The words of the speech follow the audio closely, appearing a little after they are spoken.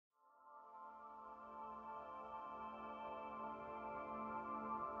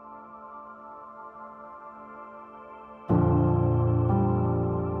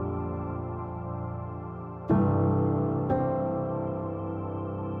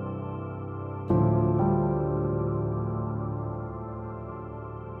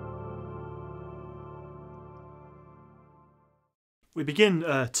We begin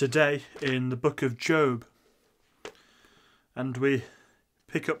today in the book of Job, and we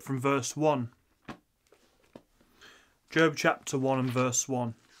pick up from verse 1. Job chapter 1 and verse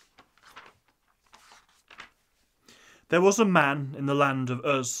 1. There was a man in the land of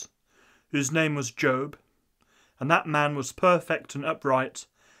Uz, whose name was Job, and that man was perfect and upright,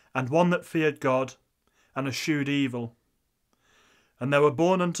 and one that feared God, and eschewed evil. And there were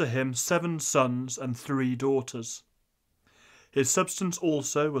born unto him 7 sons and 3 daughters. His substance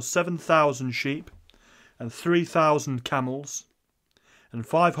also was 7,000 sheep, and 3,000 camels, and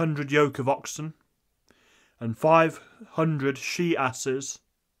 500 yoke of oxen, and 500 she-asses,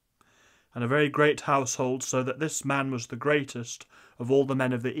 and a very great household, so that this man was the greatest of all the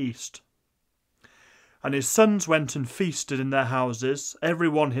men of the east. And his sons went and feasted in their houses, every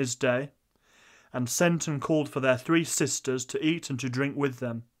one his day, and sent and called for their 3 sisters to eat and to drink with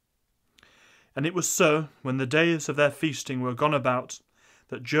them. And it was so, when the days of their feasting were gone about,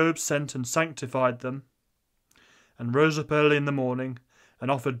 that Job sent and sanctified them, and rose up early in the morning, and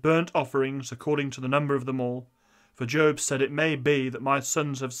offered burnt offerings according to the number of them all. For Job said, It may be that my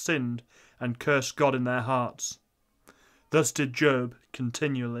sons have sinned, and cursed God in their hearts. Thus did Job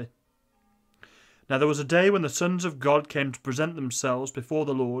continually. Now there was a day when the sons of God came to present themselves before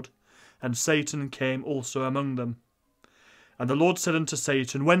the Lord, and Satan came also among them. And the Lord said unto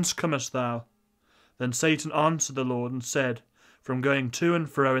Satan, Whence comest thou? Then Satan answered the Lord and said, From going to and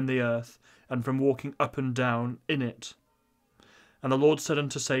fro in the earth, and from walking up and down in it. And the Lord said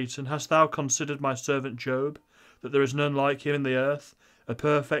unto Satan, Hast thou considered my servant Job, that there is none like him in the earth, a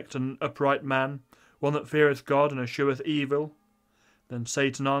perfect and upright man, one that feareth God and escheweth evil? Then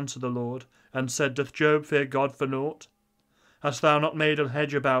Satan answered the Lord, and said, Doth Job fear God for naught? Hast thou not made a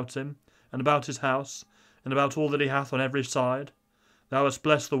hedge about him, and about his house, and about all that he hath on every side? Thou hast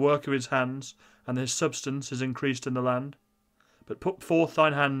blessed the work of his hands, and his substance is increased in the land. But put forth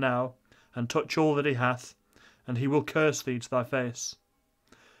thine hand now, and touch all that he hath, and he will curse thee to thy face.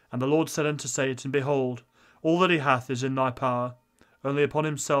 And the Lord said unto Satan, Behold, all that he hath is in thy power, only upon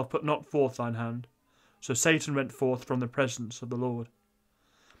himself put not forth thine hand. So Satan went forth from the presence of the Lord.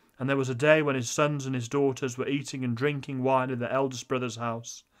 And there was a day when his sons and his daughters were eating and drinking wine in their eldest brother's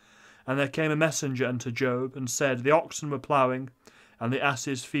house. And there came a messenger unto Job, and said, The oxen were ploughing, and the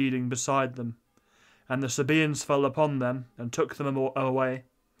asses feeding beside them. And the Sabaeans fell upon them, and took them away.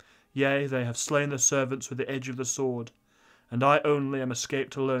 Yea, they have slain the servants with the edge of the sword, and I only am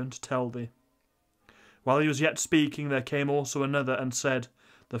escaped alone to tell thee. While he was yet speaking, there came also another, and said,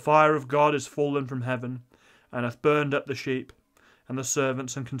 The fire of God is fallen from heaven, and hath burned up the sheep, and the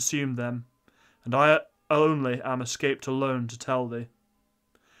servants, and consumed them, and I only am escaped alone to tell thee.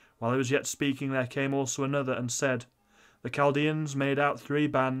 While he was yet speaking, there came also another, and said, The Chaldeans made out 3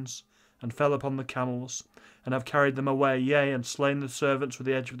 bands, and fell upon the camels, and have carried them away, yea, and slain the servants with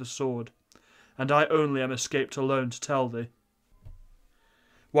the edge of the sword, and I only am escaped alone to tell thee.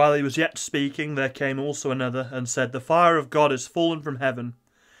 While he was yet speaking, there came also another, and said, The fire of God is fallen from heaven,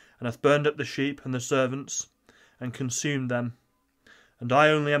 and hath burned up the sheep and the servants, and consumed them, and I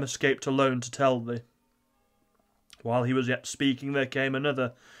only am escaped alone to tell thee. While he was yet speaking, there came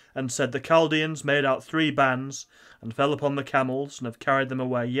another, and said, The Chaldeans made out 3 bands, and fell upon the camels, and have carried them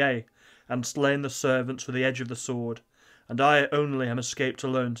away, yea, and slain the servants with the edge of the sword, and I only am escaped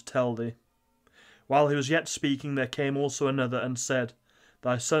alone to tell thee. While he was yet speaking, there came also another, and said,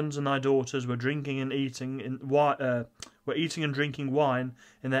 Thy sons and thy daughters were eating and drinking wine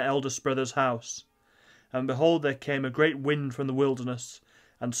in their eldest brother's house. And behold, there came a great wind from the wilderness,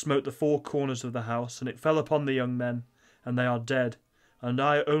 and smote the 4 corners of the house, and it fell upon the young men, and they are dead, and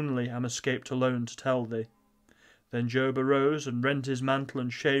I only am escaped alone to tell thee. Then Job arose, and rent his mantle,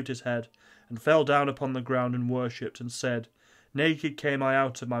 and shaved his head, and fell down upon the ground, and worshipped, and said, Naked came I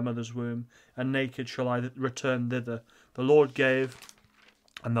out of my mother's womb, and naked shall I return thither. The Lord gave,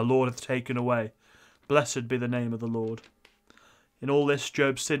 and the Lord hath taken away. Blessed be the name of the Lord. In all this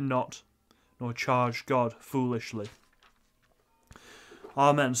Job sinned not, nor charged God foolishly.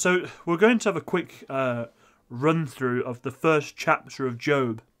 Amen. So we're going to have a quick run through of the first chapter of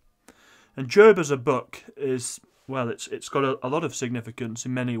Job. And Job as a book is, well, it's got a lot of significance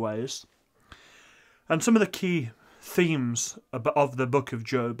in many ways. And some of the key themes of the book of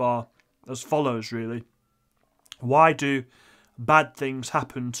Job are as follows, really. Why do bad things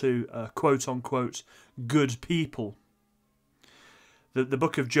happen to quote-unquote good people? The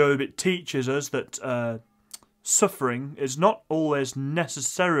book of Job, it teaches us that suffering is not always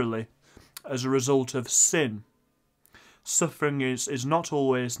necessarily as a result of sin. Suffering is not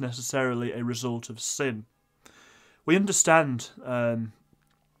always necessarily a result of sin. We understand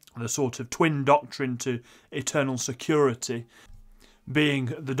the sort of twin doctrine to eternal security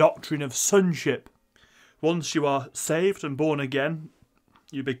being the doctrine of sonship. Once you are saved and born again,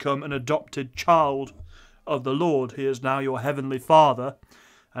 you become an adopted child of the Lord. He is now your heavenly Father,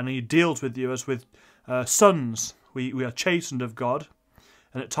 and he deals with you as with sons. We are chastened of God,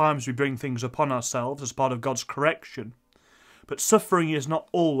 and at times we bring things upon ourselves as part of God's correction. But suffering is not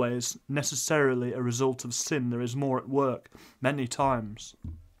always necessarily a result of sin. There is more at work many times.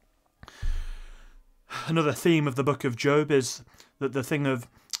 Another theme of the book of Job is that the thing of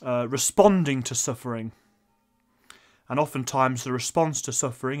responding to suffering. And oftentimes the response to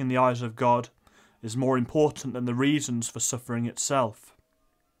suffering in the eyes of God is more important than the reasons for suffering itself.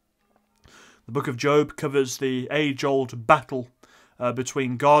 The book of Job covers the age-old battle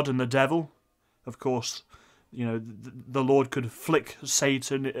between God and the devil. Of course, you know, the Lord could flick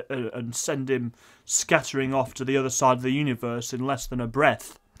Satan and send him scattering off to the other side of the universe in less than a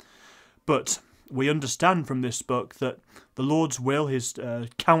breath. But we understand from this book that the Lord's will, his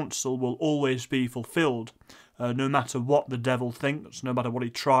counsel, will always be fulfilled, no matter what the devil thinks, no matter what he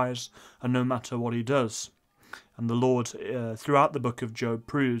tries, and no matter what he does. And the Lord, throughout the book of Job,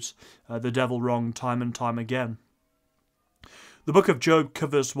 proves the devil wrong time and time again. The book of Job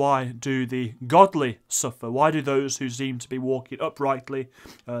covers why do the godly suffer? Why do those who seem to be walking uprightly,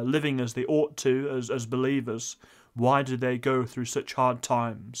 living as they ought to as believers, why do they go through such hard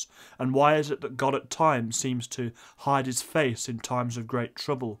times? And why is it that God at times seems to hide his face in times of great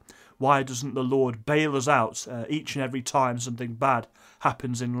trouble? Why doesn't the Lord bail us out each and every time something bad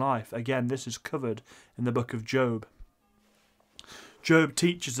happens in life? Again, this is covered in the book of Job. Job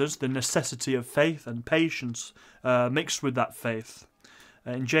teaches us the necessity of faith and patience mixed with that faith.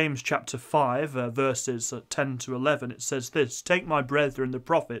 In James chapter 5, verses 10 to 11, it says this: "Take my brethren the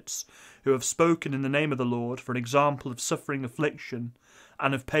prophets, who have spoken in the name of the Lord, for an example of suffering, affliction,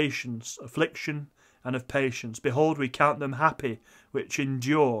 and of patience. Affliction and of patience. Behold, we count them happy which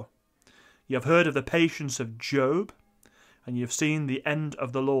endure. You have heard of the patience of Job, and you have seen the end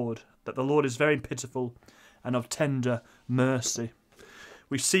of the Lord, that the Lord is very pitiful and of tender mercy."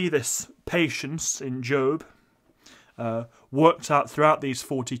 We see this patience in Job worked out throughout these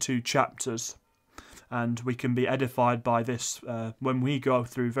 42 chapters, and we can be edified by this when we go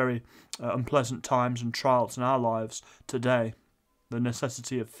through very unpleasant times and trials in our lives today, the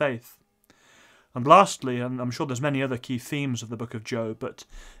necessity of faith. And lastly, and I'm sure there's many other key themes of the book of Job, but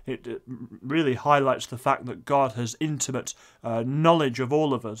it really highlights the fact that God has intimate knowledge of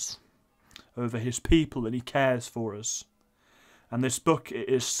all of us, over his people, and he cares for us. And this book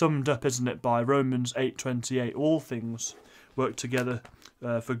is summed up, isn't it, by Romans 8:28. All things work together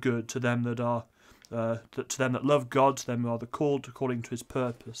for good to them that are to them that love God, to them who are the called according to his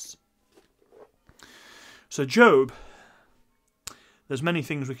purpose. So Job, there's many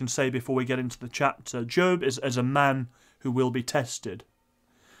things we can say before we get into the chapter. Job is as a man who will be tested.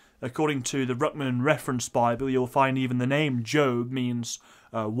 According to the Ruckman Reference Bible, you'll find even the name Job means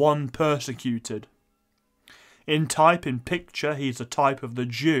one persecuted. In type, in picture, he's a type of the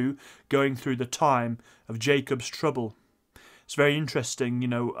Jew going through the time of Jacob's trouble. It's very interesting, you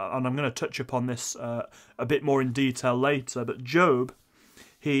know, and I'm going to touch upon this a bit more in detail later, but Job,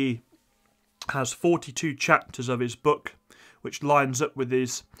 he has 42 chapters of his book, which lines up with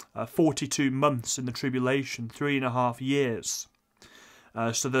his 42 months in the tribulation, 3.5 years.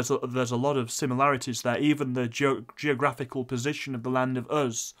 So there's a lot of similarities there, even the geographical position of the land of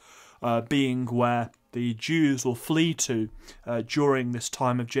Uz being where the Jews will flee to during this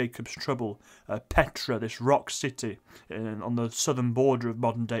time of Jacob's trouble. Petra, this rock city on the southern border of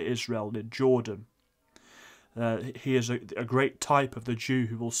modern-day Israel, near Jordan. He is a great type of the Jew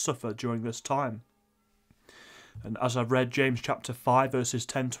who will suffer during this time. And as I've read, James chapter 5, verses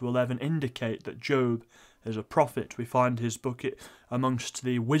 10 to 11 indicate that Job is a prophet. We find his book amongst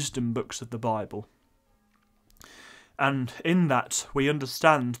the wisdom books of the Bible. And in that, we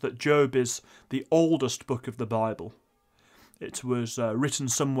understand that Job is the oldest book of the Bible. It was written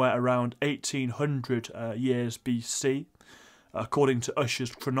somewhere around 1800 years BC, according to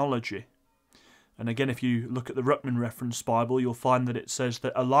Ussher's chronology. And again, if you look at the Ruckman Reference Bible, you'll find that it says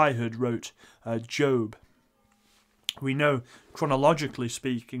that Elihu wrote Job. We know, chronologically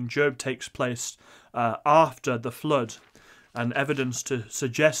speaking, Job takes place after the flood, and evidence to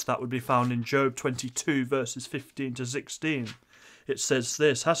suggest that would be found in Job 22, verses 15 to 16. It says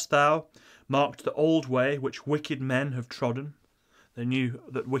this: "Hast thou marked the old way which wicked men have trodden?" They knew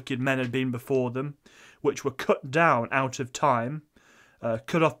that wicked men had been before them, which were cut down out of time,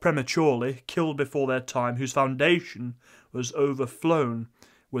 cut off prematurely, killed before their time, whose foundation was overflown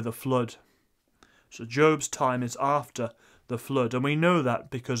with a flood. So Job's time is after the flood. And we know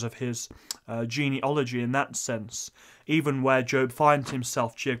that because of his genealogy in that sense. Even where Job finds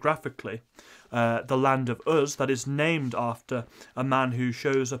himself geographically, the land of Uz, that is named after a man who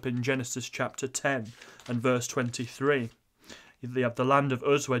shows up in Genesis chapter 10 and verse 23. You have the land of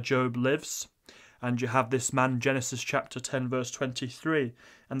Uz where Job lives, and you have this man, Genesis chapter 10 verse 23.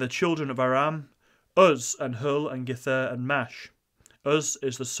 And the children of Aram, Uz and Hul and Gither and Mash. Uz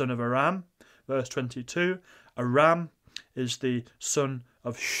is the son of Aram, verse 22. Aram is the son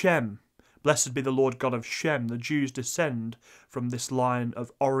of Shem. Blessed be the Lord God of Shem. The Jews descend from this line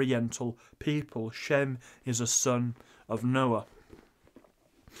of oriental people. Shem is a son of Noah.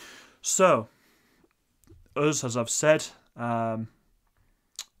 So, Uz, as I've said,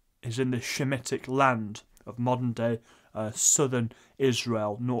 is in the Shemitic land of modern-day southern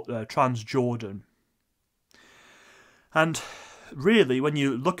Israel, Transjordan. And really, when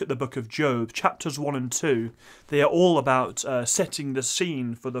you look at the book of Job, chapters 1 and 2, they are all about setting the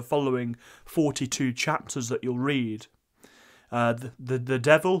scene for the following 42 chapters that you'll read. The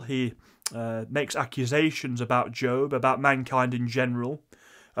devil, he makes accusations about Job, about mankind in general.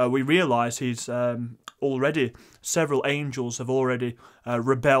 We realise he's already, several angels have already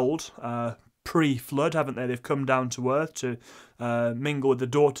rebelled pre-flood, haven't they? They've come down to earth to mingle with the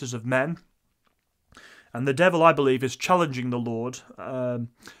daughters of men. And the devil, I believe, is challenging the Lord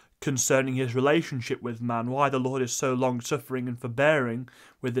concerning his relationship with man, why the Lord is so long-suffering and forbearing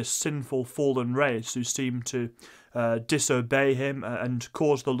with this sinful fallen race who seem to disobey him and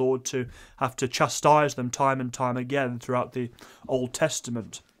cause the Lord to have to chastise them time and time again throughout the Old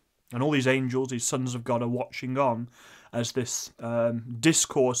Testament. And all these angels, these sons of God, are watching on as this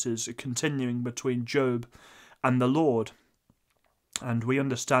discourse is continuing between Job and the Lord. And we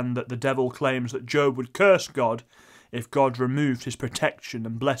understand that the devil claims that Job would curse God if God removed his protection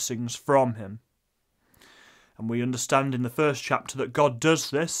and blessings from him. And we understand in the first chapter that God does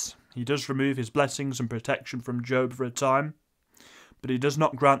this. He does remove his blessings and protection from Job for a time, but he does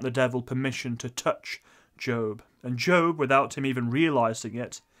not grant the devil permission to touch Job. And Job, without him even realising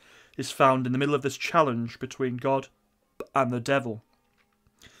it, is found in the middle of this challenge between God and the devil.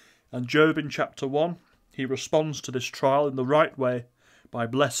 And Job in chapter 1, he responds to this trial in the right way by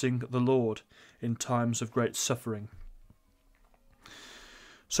blessing the Lord in times of great suffering.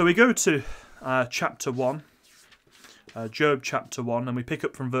 So we go to chapter 1, Job chapter 1, and we pick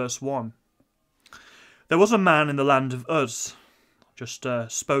up from verse 1. There was a man in the land of Uz. Just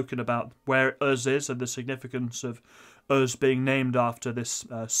spoken about where Uz is and the significance of Uz being named after this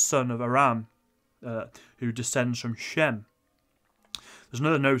son of Aram, who descends from Shem. There's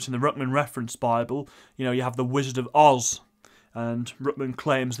another note in the Ruckman Reference Bible. You have the Wizard of Oz, and Ruckman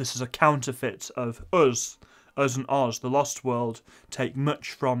claims this is a counterfeit of Uz. Uz and Oz, the lost world, take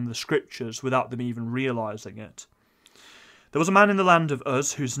much from the scriptures without them even realising it. There was a man in the land of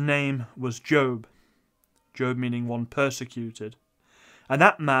Uz whose name was Job. Job meaning one persecuted. And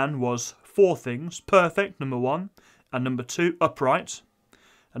that man was four things: perfect, number 1, and number 2, upright,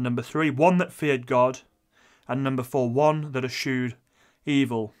 and number 3, one that feared God, and number 4, one that eschewed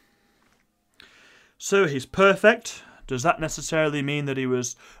evil. So he's perfect. Does that necessarily mean that he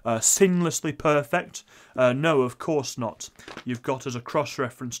was sinlessly perfect? No, of course not. You've got as a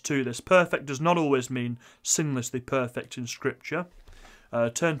cross-reference to this. Perfect does not always mean sinlessly perfect in Scripture.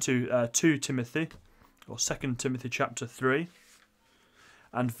 Turn to 2 Timothy, or 2 Timothy chapter 3.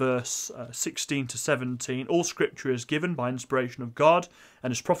 And verse 16 to 17, all Scripture is given by inspiration of God,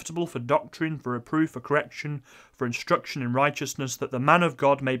 and is profitable for doctrine, for reproof, for correction, for instruction in righteousness, that the man of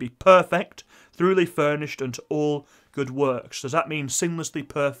God may be perfect, thoroughly furnished unto all good works. Does that mean sinlessly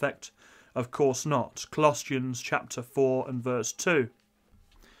perfect? Of course not. Colossians chapter 4 and verse 2.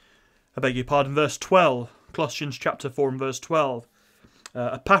 I beg your pardon, verse 12. Colossians chapter 4 and verse 12.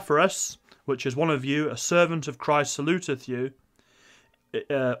 Epaphras, which is one of you, a servant of Christ, saluteth you,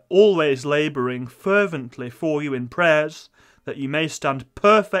 always labouring fervently for you in prayers, that you may stand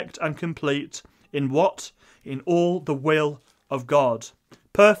perfect and complete in what? In all the will of God.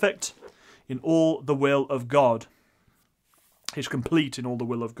 Perfect in all the will of God. He's complete in all the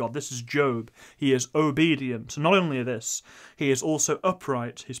will of God. This is Job. He is obedient. Not only this, he is also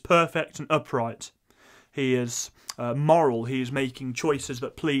upright. He's perfect and upright. He is moral. He is making choices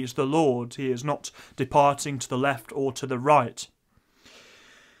that please the Lord. He is not departing to the left or to the right.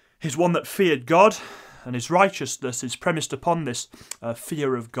 He's one that feared God, and his righteousness is premised upon this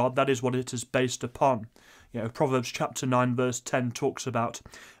fear of God. That is what it is based upon. Proverbs chapter 9 verse 10 talks about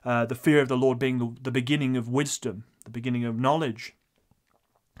the fear of the Lord being the beginning of wisdom, the beginning of knowledge.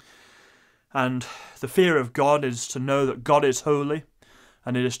 And the fear of God is to know that God is holy,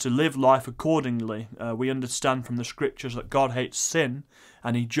 and it is to live life accordingly. We understand from the scriptures that God hates sin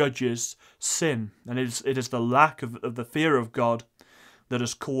and he judges sin, and it is the lack of the fear of God that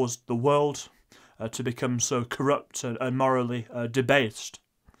has caused the world to become so corrupt and morally debased.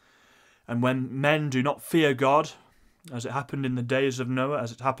 And when men do not fear God, as it happened in the days of Noah,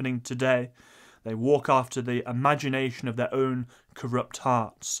 as it's happening today, they walk after the imagination of their own corrupt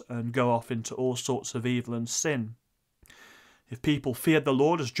hearts and go off into all sorts of evil and sin. If people feared the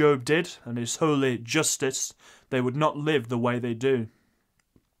Lord as Job did and his holy justice, they would not live the way they do.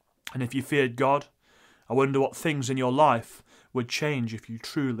 And if you feared God, I wonder what things in your life would change if you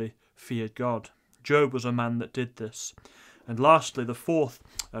truly feared God. Job was a man that did this. And lastly, the fourth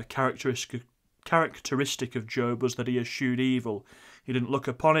characteristic of Job was that he eschewed evil. He didn't look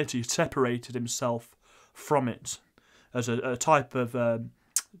upon it, he separated himself from it. As a type of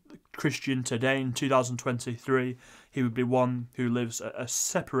Christian today in 2023, he would be one who lives a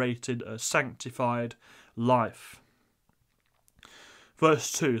separated, sanctified life.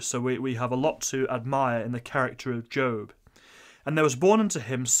 Verse 2, so we have a lot to admire in the character of Job. And there was born unto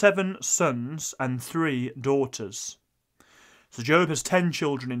him 7 sons and 3 daughters. So Job has 10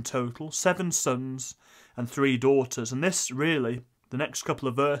 children in total, 7 sons and 3 daughters. And this really, the next couple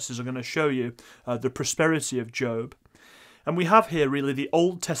of verses are going to show you the prosperity of Job. And we have here really the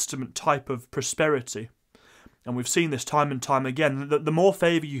Old Testament type of prosperity. And we've seen this time and time again, that the more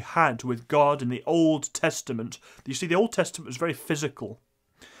favour you had with God in the Old Testament, you see the Old Testament was very physical.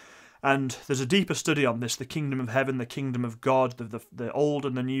 And there's a deeper study on this, the kingdom of heaven, the kingdom of God, the Old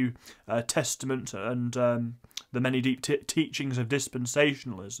and the New Testament, and the many deep teachings of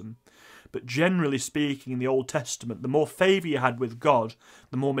dispensationalism. But generally speaking, in the Old Testament, the more favour you had with God,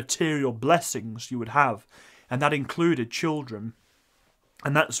 the more material blessings you would have. And that included children.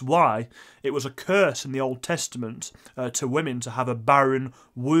 And that's why it was a curse in the Old Testament to women to have a barren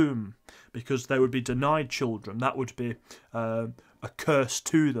womb, because they would be denied children. That would be a curse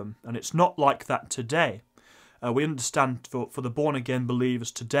to them. And it's not like that today. We understand for the born-again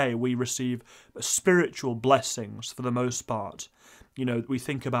believers today, we receive spiritual blessings for the most part. You know, we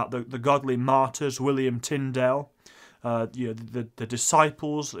think about the godly martyrs, William Tyndale, the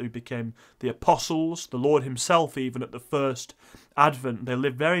disciples who became the apostles, the Lord himself even at the first advent. They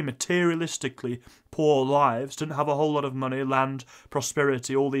lived very materialistically poor lives, didn't have a whole lot of money, land,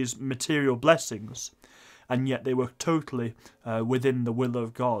 prosperity, all these material blessings. And yet they were totally within the will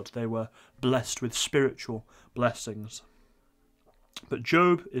of God. They were blessed with spiritual blessings. But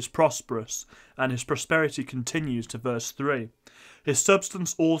Job is prosperous, and his prosperity continues to verse 3. His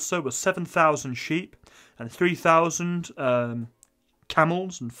substance also was 7,000 sheep, and 3,000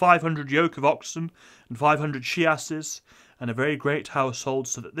 camels, and 500 yoke of oxen, and 500 she-asses, and a very great household,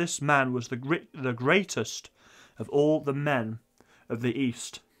 so that this man was the greatest of all the men of the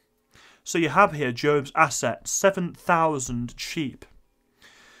East. So you have here Job's assets, 7,000 sheep.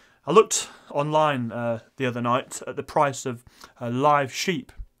 I looked online the other night at the price of live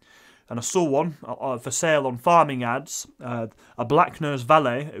sheep, and I saw one for sale on farming ads, a black nose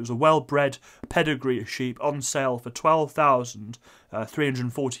Valais. It was a well-bred pedigree sheep on sale for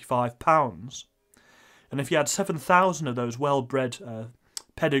 £12,345. And if you had 7,000 of those well-bred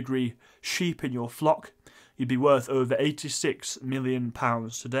pedigree sheep in your flock, you'd be worth over £86 million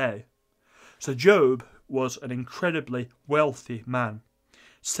today. So Job was an incredibly wealthy man.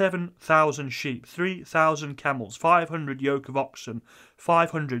 7,000 sheep, 3,000 camels, 500 yoke of oxen,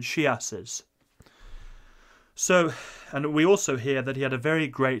 500 she-asses. So, and we also hear that he had a very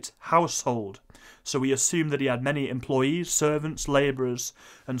great household. So we assume that he had many employees, servants, labourers,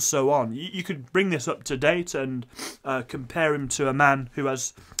 and so on. You could bring this up to date and compare him to a man who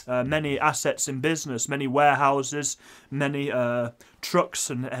has many assets in business, many warehouses, many trucks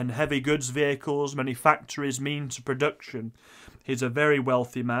and heavy goods vehicles, many factories, means of production. He's a very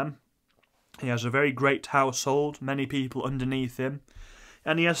wealthy man. He has a very great household, many people underneath him.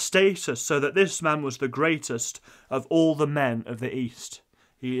 And he has status, so that this man was the greatest of all the men of the East.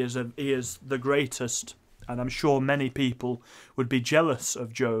 He is the greatest, and I'm sure many people would be jealous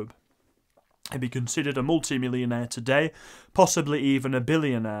of Job. He'd be considered a multimillionaire today, possibly even a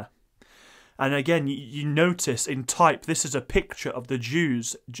billionaire. And again, you notice in type, this is a picture of the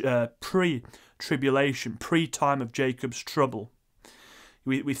Jews pre-tribulation, pre-time of Jacob's trouble.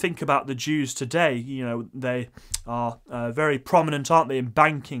 We think about the Jews today, you know, they are very prominent, aren't they, in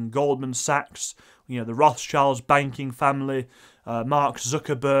banking, Goldman Sachs, you know, the Rothschilds banking family, Mark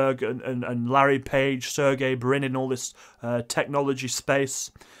Zuckerberg and Larry Page, Sergey Brin in all this technology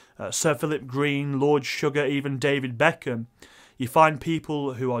space, Sir Philip Green, Lord Sugar, even David Beckham. You find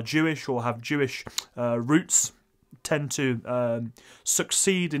people who are Jewish or have Jewish roots, tend to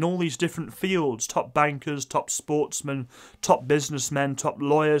succeed in all these different fields: top bankers, top sportsmen, top businessmen, top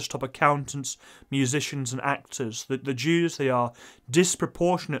lawyers, top accountants, musicians and actors. The Jews, they are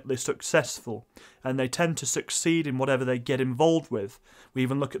disproportionately successful, and they tend to succeed in whatever they get involved with. We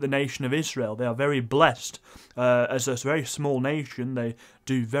even look at the nation of Israel. They are very blessed. As a very small nation, they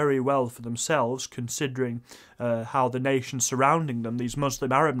do very well for themselves, considering how the nations surrounding them, these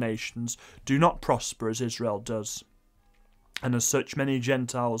Muslim Arab nations, do not prosper as Israel does. And as such, many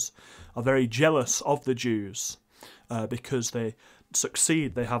Gentiles are very jealous of the Jews because they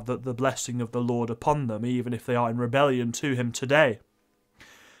succeed. They have the blessing of the Lord upon them, even if they are in rebellion to him today.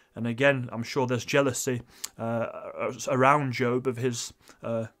 And again, I'm sure there's jealousy around Job of his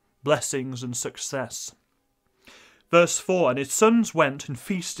blessings and success. Verse 4, and his sons went and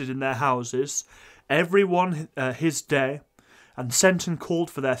feasted in their houses, every one his day, and sent and called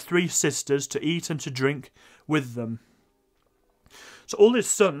for their 3 sisters to eat and to drink with them. So all his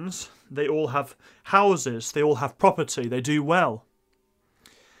sons, they all have houses, they all have property, they do well.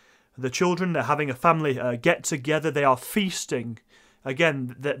 The children, they're having a family get-together, they are feasting.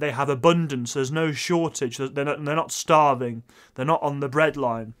 Again, they have abundance. There's no shortage. They're not starving. They're not on the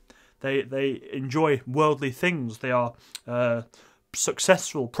breadline. They enjoy worldly things. They are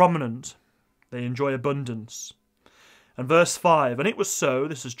successful, prominent. They enjoy abundance. And verse 5, and it was so,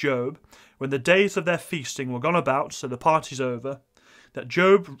 this is Job, when the days of their feasting were gone about, so the party's over, that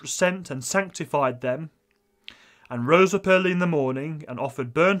Job sent and sanctified them, and rose up early in the morning, and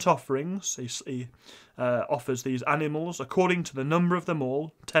offered burnt offerings. He offers these animals according to the number of them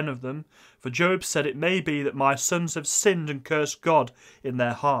all, 10 of them. For Job said, it may be that my sons have sinned and cursed God in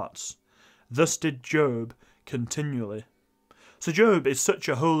their hearts. Thus did Job continually. So Job is such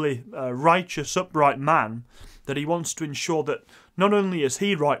a holy, righteous, upright man that he wants to ensure that not only is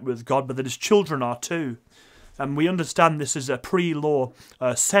he right with God, but that his children are too. And we understand this is a pre-law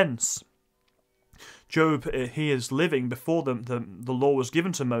sense. Job, he is living before the law was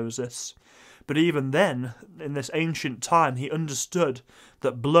given to Moses. But even then, in this ancient time, he understood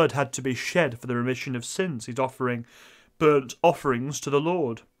that blood had to be shed for the remission of sins. He's offering burnt offerings to the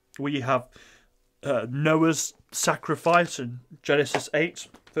Lord. We have Noah's sacrifice in Genesis 8,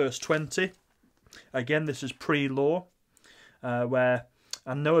 verse 20. Again, this is pre-law, where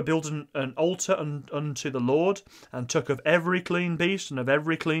and Noah built an altar unto the Lord, and took of every clean beast and of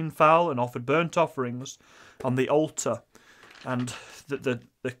every clean fowl, and offered burnt offerings on the altar. And the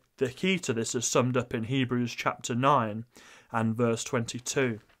key to this is summed up in Hebrews chapter 9 and verse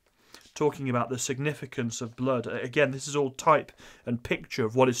 22, talking about the significance of blood. Again, this is all type and picture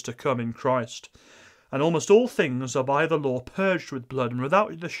of what is to come in Christ. And almost all things are by the law purged with blood, and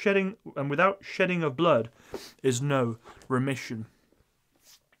without shedding of blood is no remission.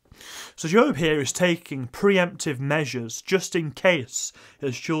 So Job here is taking preemptive measures just in case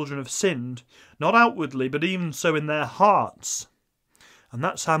his children have sinned, not outwardly, but even so in their hearts. And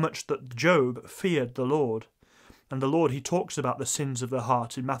that's how much that Job feared the Lord. And the Lord, he talks about the sins of the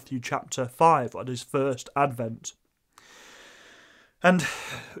heart in Matthew chapter 5 at his first advent. And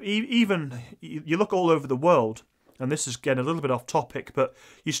even, you look all over the world, and this is again a little bit off topic, but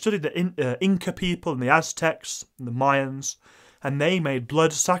you study the Inca people and the Aztecs and the Mayans, and they made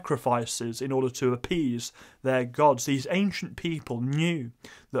blood sacrifices in order to appease their gods. These ancient people knew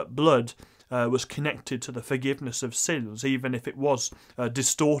that blood was connected to the forgiveness of sins, even if it was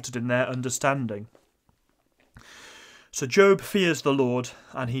distorted in their understanding. So Job fears the Lord,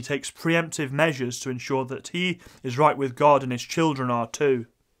 and he takes preemptive measures to ensure that he is right with God and his children are too.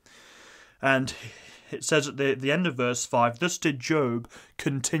 And it says at the end of verse 5, thus did Job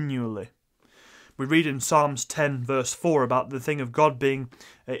continually. We read in Psalms 10 verse 4 about the thing of God being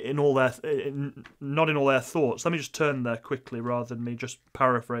not in all their thoughts. Let me just turn there quickly rather than me just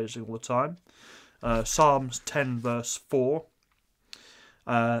paraphrasing all the time. Psalms 10 verse 4.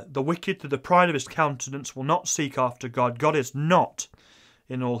 The wicked, through the pride of his countenance, will not seek after God. God is not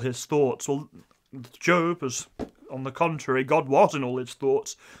in all his thoughts. Well, Job was, on the contrary, God was in all his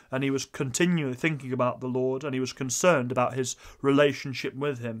thoughts, and he was continually thinking about the Lord, and he was concerned about his relationship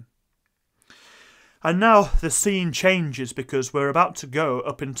with him. And now the scene changes because we're about to go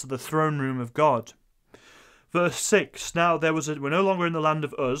up into the throne room of God. Verse 6, now we're no longer in the land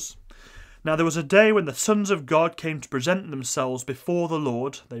of Uz. Now there was a day when the sons of God came to present themselves before the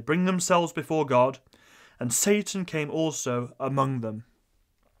Lord. They bring themselves before God, and Satan came also among them.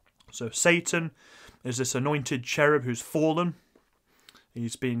 So Satan is this anointed cherub who's fallen.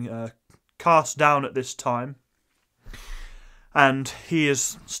 He's been cast down at this time. And he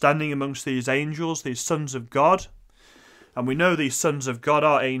is standing amongst these angels, these sons of God. And we know these sons of God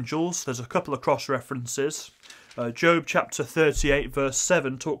are angels. There's a couple of cross-references. Job chapter 38 verse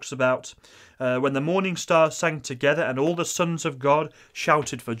 7 talks about when the morning stars sang together and all the sons of God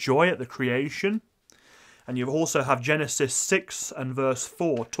shouted for joy at the creation. And you also have Genesis 6 and verse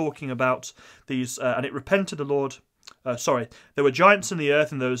 4 talking about these, and it repented the Lord. There were giants in the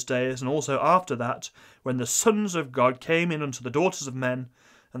earth in those days, and also after that, when the sons of God came in unto the daughters of men,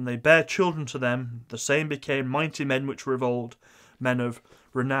 and they bare children to them, the same became mighty men which were of old, men of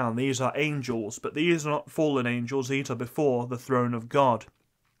renown. These are angels, but these are not fallen angels, these are before the throne of God.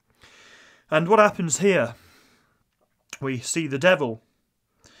 And what happens here? We see the devil.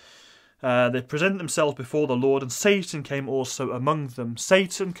 They present themselves before the Lord, and Satan came also among them.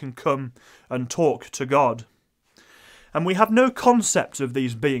 Satan can come and talk to God. And we have no concept of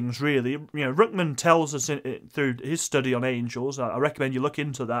these beings, really. Ruckman tells us through his study on angels, I recommend you look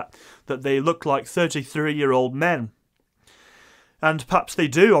into that they look like 33-year-old men. And perhaps they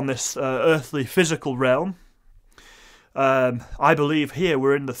do on this earthly physical realm. I believe here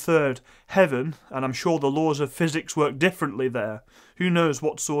we're in the third heaven, and I'm sure the laws of physics work differently there. Who knows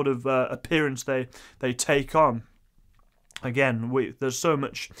what sort of appearance they take on. Again, there's so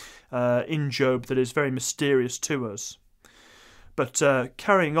much in Job that is very mysterious to us. But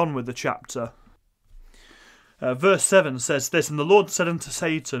carrying on with the chapter, verse 7 says this, And the Lord said unto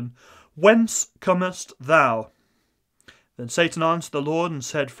Satan, Whence comest thou? Then Satan answered the Lord and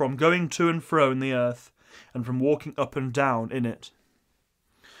said, From going to and fro in the earth, and from walking up and down in it.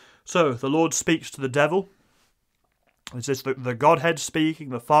 So the Lord speaks to the devil. This is the Godhead speaking,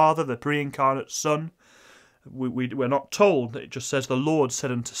 the Father, the pre-incarnate Son. We're not told. It just says the Lord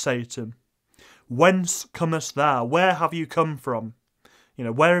said unto Satan, Whence comest thou? Where have you come from?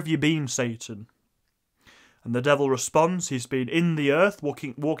 Where have you been, Satan? And the devil responds, he's been in the earth,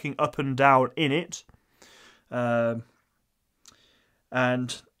 walking up and down in it.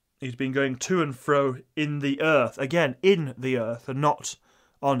 And he's been going to and fro in the earth. Again, in the earth and not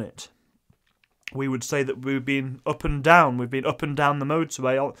on it. We would say that we've been up and down. We've been up and down the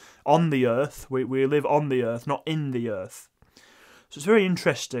motorway on the earth. We live on the earth, not in the earth. So it's very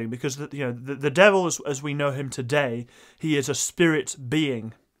interesting because the devil, as we know him today, he is a spirit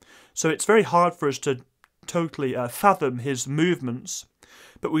being. So it's very hard for us to totally fathom his movements.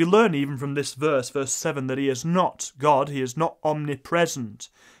 But we learn even from this verse 7, that he is not God. He is not omnipresent.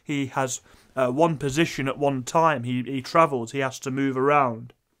 He has one position at one time. He travels. He has to move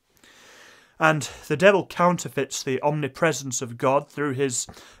around. And the devil counterfeits the omnipresence of God through his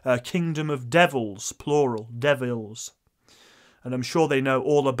kingdom of devils, plural, devils. And I'm sure they know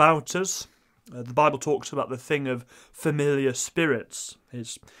all about us. The Bible talks about the thing of familiar spirits,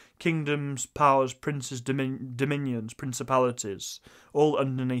 his kingdoms, powers, princes, dominions, principalities, all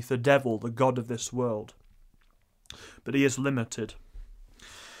underneath the devil, the god of this world. But he is limited.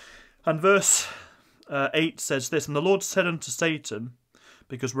 And verse 8 says this, And the Lord said unto Satan,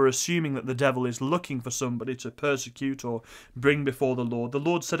 because we're assuming that the devil is looking for somebody to persecute or bring before the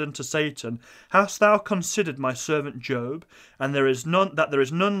Lord said unto Satan, Hast thou considered my servant Job, and there is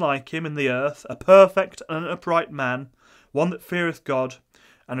none like him in the earth, a perfect and an upright man, one that feareth God,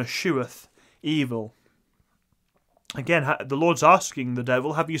 and escheweth evil. Again, the Lord's asking the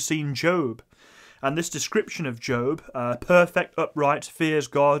devil, have you seen Job? And this description of Job, perfect, upright, fears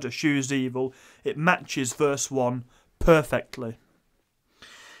God, eschews evil, it matches verse 1 perfectly.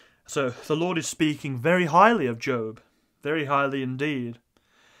 So the Lord is speaking very highly of Job, very highly indeed.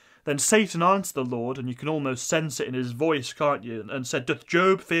 Then Satan answered the Lord, and you can almost sense it in his voice, can't you? And said, Doth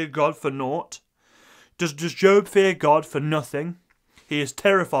Job fear God for naught? Does Job fear God for nothing? He is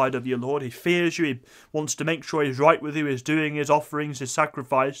terrified of you, Lord. He fears you. He wants to make sure he's right with you. He's doing his offerings, his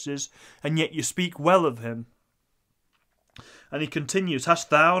sacrifices, and yet you speak well of him. And he continues,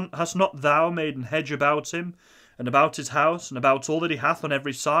 Hast not thou made an hedge about him, and about his house, and about all that he hath on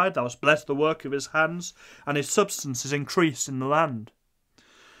every side? Thou hast blessed the work of his hands, and his substance is increased in the land.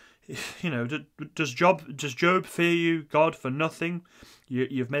 Does Job fear you, God, for nothing?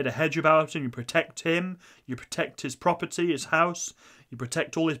 You've made a hedge about him, you protect him, you protect his property, his house, you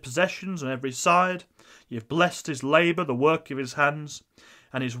protect all his possessions on every side. You've blessed his labour, the work of his hands,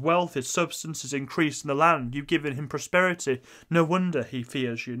 and his wealth, his substance is increased in the land. You've given him prosperity. No wonder he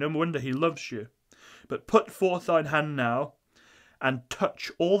fears you, no wonder he loves you. But put forth thine hand now, and touch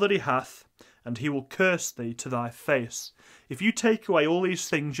all that he hath, and he will curse thee to thy face. If you take away all these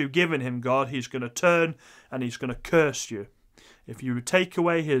things you've given him, God, he's going to turn and he's going to curse you. If you take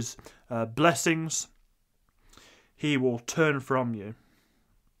away his blessings, he will turn from you.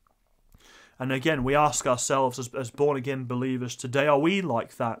 And again, we ask ourselves as born-again believers today, are we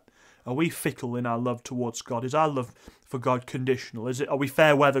like that? Are we fickle in our love towards God? Is our love for God conditional? Are we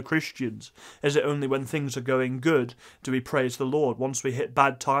fair weather Christians? Is it only when things are going good do we praise the Lord? Once we hit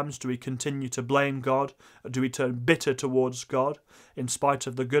bad times, do we continue to blame God? Or do we turn bitter towards God in spite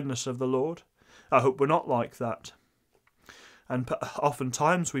of the goodness of the Lord? I hope we're not like that. And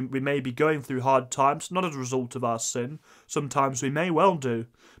oftentimes we may be going through hard times, not as a result of our sin. Sometimes we may well do,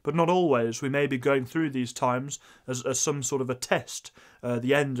 but not always. We may be going through these times as some sort of a test,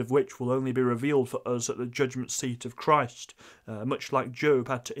 the end of which will only be revealed for us at the judgment seat of Christ, much like Job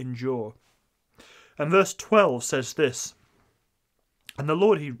had to endure. And verse 12 says this, "And the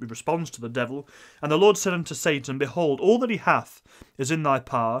Lord," he responds to the devil, "and the Lord said unto Satan, Behold, all that he hath is in thy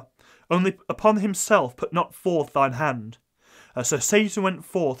power, only upon himself put not forth thine hand. So Satan went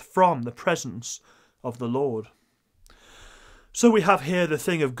forth from the presence of the Lord." So we have here the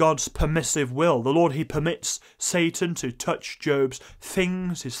thing of God's permissive will. The Lord, he permits Satan to touch Job's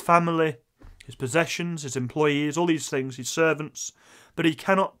things, his family, his possessions, his employees, all these things, his servants, but he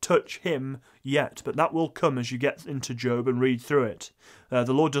cannot touch him yet. But that will come as you get into Job and read through it.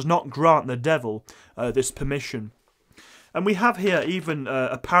 The Lord does not grant the devil this permission. And we have here even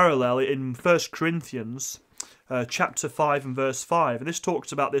a parallel in 1 Corinthians chapter 5 and verse 5. And this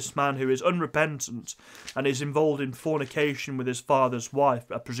talks about this man who is unrepentant and is involved in fornication with his father's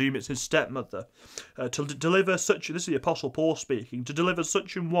wife. I presume it's his stepmother. To deliver such, this is the Apostle Paul speaking, to deliver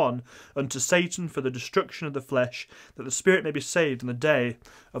such an one unto Satan for the destruction of the flesh, that the spirit may be saved in the day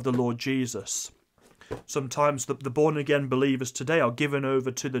of the Lord Jesus. Sometimes the born-again believers today are given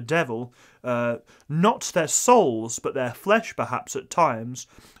over to the devil, not their souls, but their flesh perhaps at times,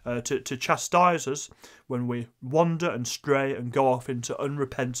 to chastise us when we wander and stray and go off into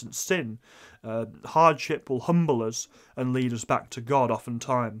unrepentant sin. Hardship will humble us and lead us back to God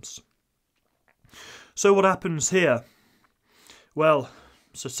oftentimes. So what happens here? Well,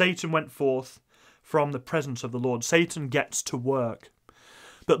 so Satan went forth from the presence of the Lord. Satan gets to work.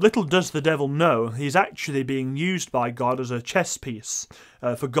 But little does the devil know, he's actually being used by God as a chess piece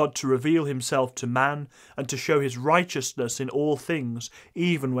for God to reveal himself to man and to show his righteousness in all things,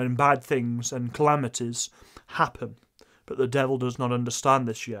 even when bad things and calamities happen. But the devil does not understand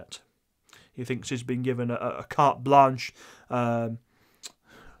this yet. He thinks he's been given a carte blanche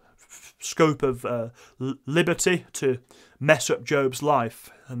scope of liberty to mess up Job's life,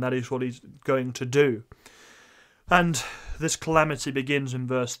 and that is what he's going to do. And this calamity begins in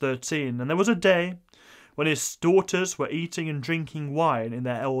verse 13. "And there was a day when his daughters were eating and drinking wine in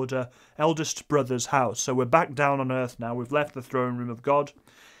their eldest brother's house." So we're back down on earth now. We've left the throne room of God,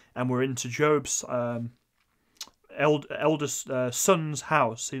 and we're into Job's eldest son's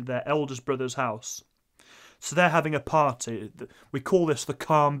house, their eldest brother's house. So they're having a party. We call this the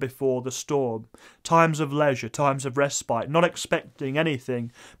calm before the storm. Times of leisure, times of respite, not expecting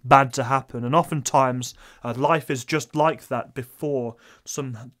anything bad to happen. And oftentimes life is just like that before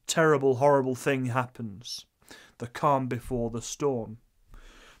some terrible, horrible thing happens. The calm before the storm.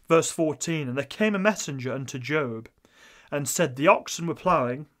 Verse 14, "And there came a messenger unto Job, and said, The oxen were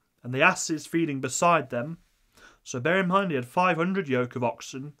ploughing, and the asses feeding beside them." So bear in mind he had 500 yoke of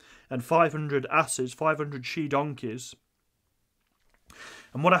oxen and 500 asses, 500 she-donkeys.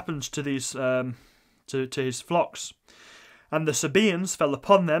 And what happens to these to his flocks? "And the Sabaeans fell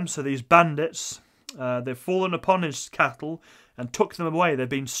upon them," so these bandits, they've fallen upon his cattle and took them away. They've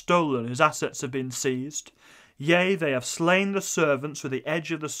been stolen, his assets have been seized. "Yea, they have slain the servants with the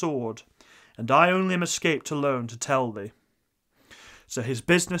edge of the sword, and I only am escaped alone to tell thee." So his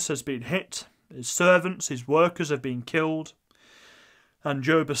business has been hit. His servants, his workers have been killed, and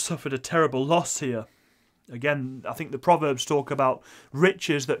Job has suffered a terrible loss here. Again, I think the Proverbs talk about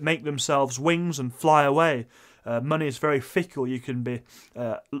riches that make themselves wings and fly away. Money is very fickle. You can be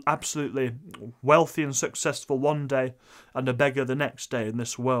absolutely wealthy and successful one day and a beggar the next day in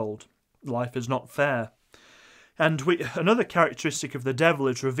this world. Life is not fair. And another characteristic of the devil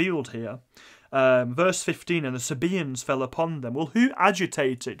is revealed here. Verse 15, "And the Sabaeans fell upon them." Well, who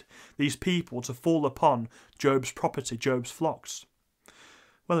agitated these people to fall upon Job's property, Job's flocks?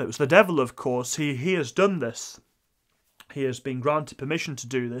 Well, it was the devil, of course. He has done this. He has been granted permission to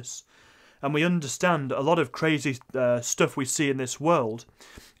do this. And we understand a lot of crazy stuff we see in this world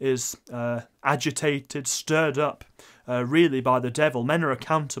is agitated, stirred up, really by the devil. Men are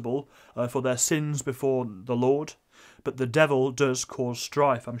accountable for their sins before the Lord, but the devil does cause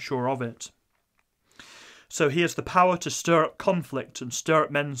strife, I'm sure of it. So he has the power to stir up conflict and stir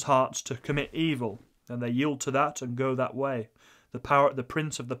up men's hearts to commit evil, and they yield to that and go that way. The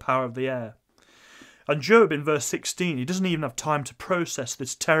prince of the power of the air. And Job, in verse 16, he doesn't even have time to process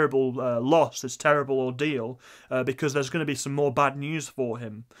this terrible loss, this terrible ordeal, because there's going to be some more bad news for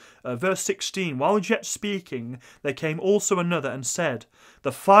him. Verse 16, while yet speaking, there came also another and said,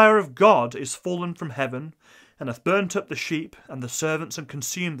 The fire of God is fallen from heaven, and hath burnt up the sheep and the servants and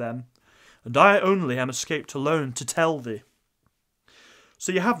consumed them, and I only am escaped alone to tell thee.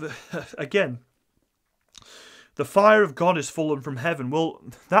 So you have, again, the fire of God is fallen from heaven. Well,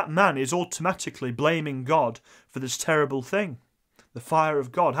 that man is automatically blaming God for this terrible thing. The fire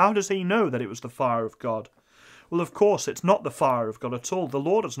of God. How does he know that it was the fire of God? Well, of course, it's not the fire of God at all. The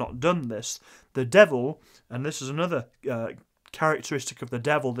Lord has not done this. The devil, and this is another characteristic of the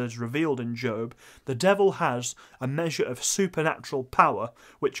devil that is revealed in Job, the devil has a measure of supernatural power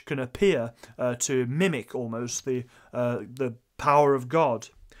which can appear to mimic almost the power of God.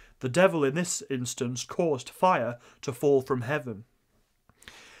 The devil in this instance caused fire to fall from heaven.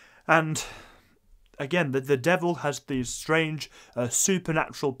 And again, the devil has these strange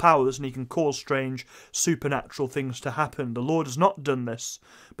supernatural powers, and he can cause strange supernatural things to happen. The Lord has not done this,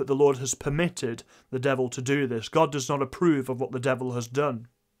 but the Lord has permitted the devil to do this. God does not approve of what the devil has done.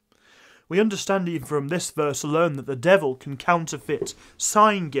 We understand even from this verse alone that the devil can counterfeit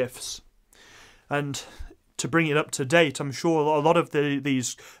sign gifts. And to bring it up to date, I'm sure a lot of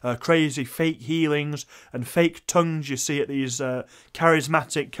these crazy fake healings and fake tongues you see at these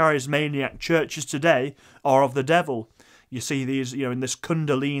charismatic churches today are of the devil. You see these, in this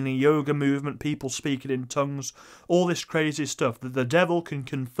Kundalini yoga movement, people speaking in tongues, all this crazy stuff, that the devil can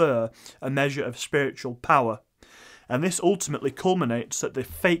confer a measure of spiritual power. And this ultimately culminates at the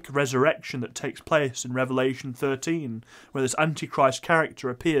fake resurrection that takes place in Revelation 13, where this Antichrist character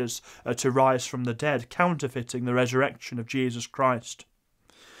appears to rise from the dead, counterfeiting the resurrection of Jesus Christ.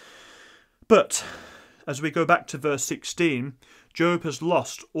 But, as we go back to verse 16, Job has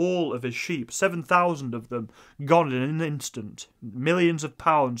lost all of his sheep, 7,000 of them, gone in an instant, millions of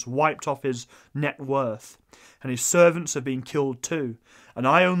pounds wiped off his net worth, and his servants have been killed too, and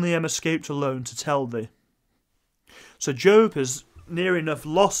I only am escaped alone to tell thee. So Job has near enough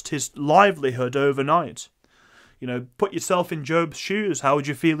lost his livelihood overnight. Put yourself in Job's shoes. How would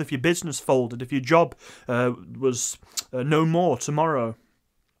you feel if your business folded, if your job was no more tomorrow?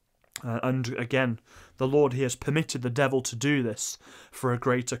 And again, the Lord, he has permitted the devil to do this for a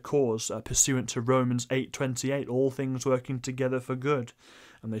greater cause, pursuant to Romans 8:28, all things working together for good,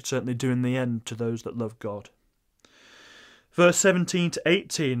 and they certainly do in the end to those that love God. Verse 17 to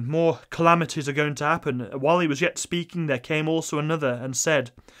 18, more calamities are going to happen. While he was yet speaking, there came also another and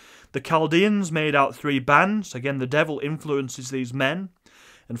said, The Chaldeans made out 3 bands. Again, the devil influences these men,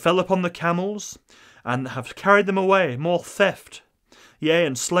 and fell upon the camels, and have carried them away. More theft. Yea,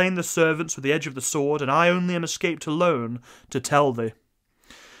 and slain the servants with the edge of the sword, and I only am escaped alone to tell thee.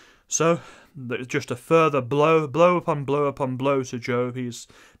 So, there's just a further blow upon blow upon blow to Job. He's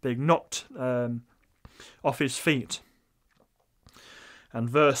being knocked off his feet. And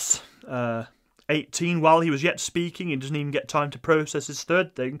verse 18, while he was yet speaking, he doesn't even get time to process his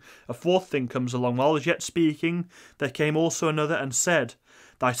third thing. A fourth thing comes along. While he was yet speaking, there came also another and said,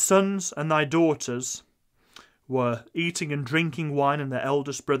 Thy sons and thy daughters were eating and drinking wine in their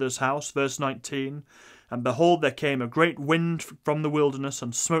eldest brother's house. Verse 19, and behold, there came a great wind from the wilderness,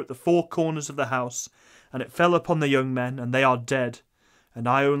 and smote the 4 corners of the house, and it fell upon the young men, and they are dead, and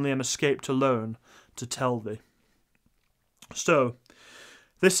I only am escaped alone to tell thee. So,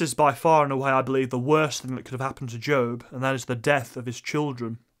 this is by far and away, I believe, the worst thing that could have happened to Job, and that is the death of his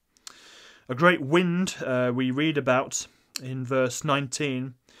children. A great wind, we read about in verse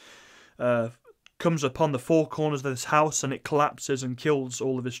 19, comes upon the 4 corners of this house, and it collapses and kills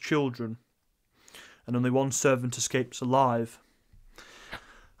all of his children. And only one servant escapes alive.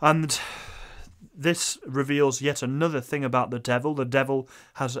 And this reveals yet another thing about the devil. The devil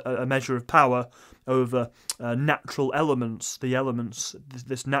has a measure of power over natural elements,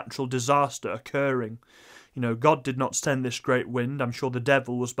 this natural disaster occurring. God did not send this great wind. I'm sure the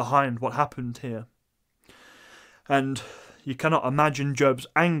devil was behind what happened here. And you cannot imagine Job's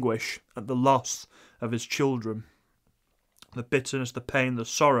anguish at the loss of his children. The bitterness, the pain, the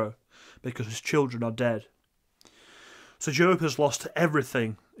sorrow, because his children are dead. So Job has lost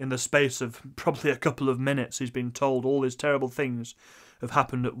everything in the space of probably a couple of minutes. He's been told all these terrible things have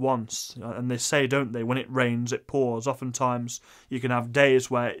happened at once. And they say, don't they, when it rains, it pours. Oftentimes you can have days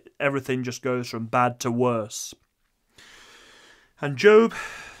where everything just goes from bad to worse. And Job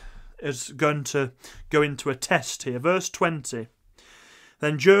is going to go into a test here. Verse 20.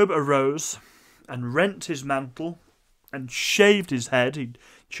 Then Job arose and rent his mantle and shaved his head. He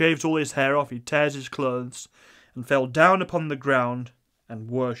shaved all his hair off. He tears his clothes and fell down upon the ground and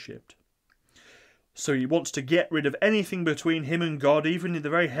worshipped. So he wants to get rid of anything between him and God, even the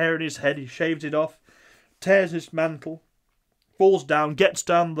very hair in his head. He shaves it off, tears his mantle, falls down, gets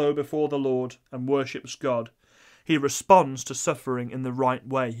down low before the Lord, and worships God. He responds to suffering in the right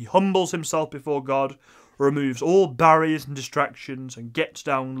way. He humbles himself before God, removes all barriers and distractions, and gets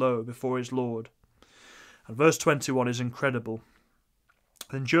down low before his Lord. And verse 21 is incredible.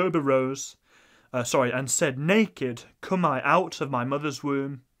 Then Job arose, and said, Naked come I out of my mother's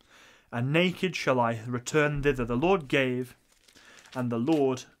womb, and naked shall I return thither. The Lord gave, and the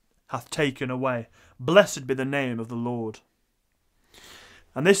Lord hath taken away. Blessed be the name of the Lord.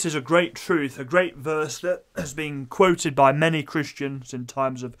 And this is a great truth, a great verse that has been quoted by many Christians in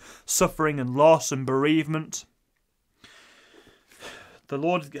times of suffering and loss and bereavement. The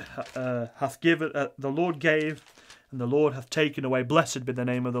Lord hath given, the Lord gave, and the Lord hath taken away. Blessed be the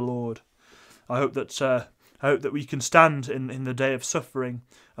name of the Lord. I hope that we can stand in the day of suffering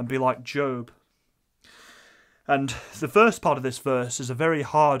and be like Job. And the first part of this verse is a very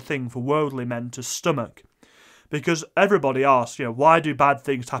hard thing for worldly men to stomach, because everybody asks, why do bad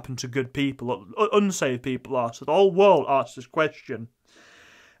things happen to good people? Unsaved people ask. The whole world asks this question.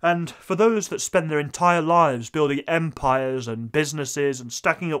 And for those that spend their entire lives building empires and businesses and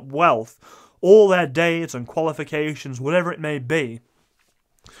stacking up wealth, all their days and qualifications, whatever it may be,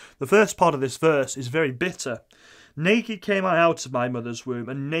 the first part of this verse is very bitter. Naked came I out of my mother's womb,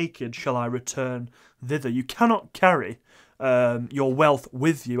 and naked shall I return thither. You cannot carry your wealth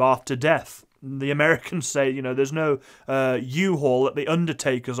with you after death. The Americans say, there's no U-Haul at the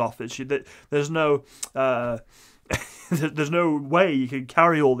undertaker's office. There's no there's no way you can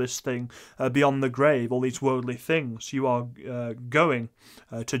carry all this thing beyond the grave, all these worldly things. You are going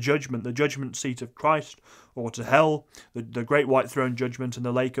to judgment, the judgment seat of Christ, or to hell, the great white throne judgment and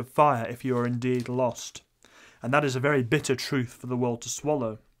the lake of fire, if you are indeed lost. And that is a very bitter truth for the world to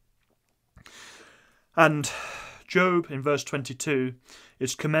swallow. And Job, in verse 22,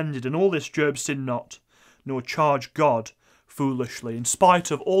 is commended. In all this Job sinned not, nor charged God foolishly. In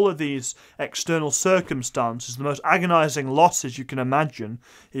spite of all of these external circumstances, the most agonizing losses you can imagine,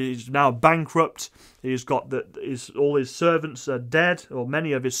 he's now bankrupt. He's got all his servants are dead, or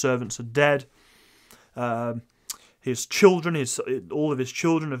many of his servants are dead. His children, all of his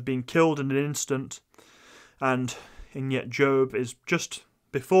children have been killed in an instant. And yet Job is just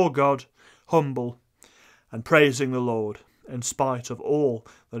before God, humble, and praising the Lord in spite of all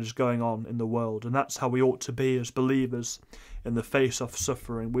that is going on in the world. And that's how we ought to be as believers in the face of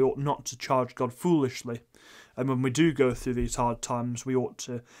suffering. We ought not to charge God foolishly. And when we do go through these hard times, we ought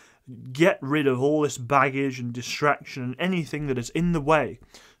to get rid of all this baggage and distraction and anything that is in the way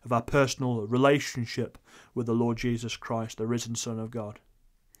of our personal relationship with the Lord Jesus Christ, the risen Son of God.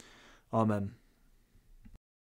 Amen.